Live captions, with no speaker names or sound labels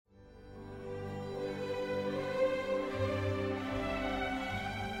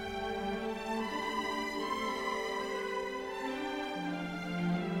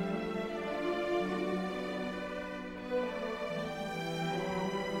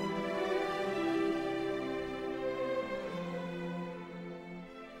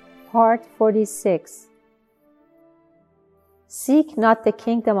Part 46. Seek not the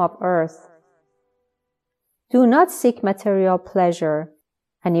kingdom of earth. Do not seek material pleasure,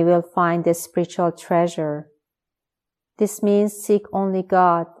 and you will find the spiritual treasure. This means seek only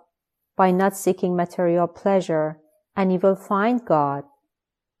God by not seeking material pleasure, and you will find God.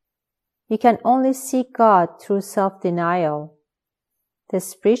 You can only seek God through self-denial. The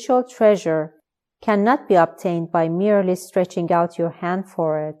spiritual treasure cannot be obtained by merely stretching out your hand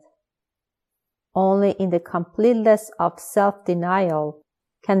for it. Only in the completeness of self-denial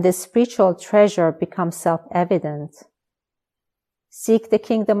can the spiritual treasure become self-evident. Seek the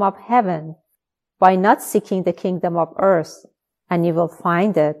kingdom of heaven by not seeking the kingdom of earth, and you will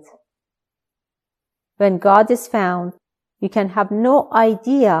find it. When God is found, you can have no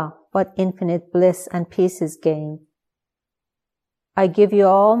idea what infinite bliss and peace is gained. I give you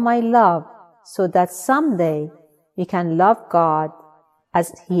all my love so that someday you can love God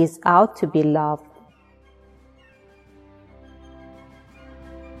as He is out to be loved.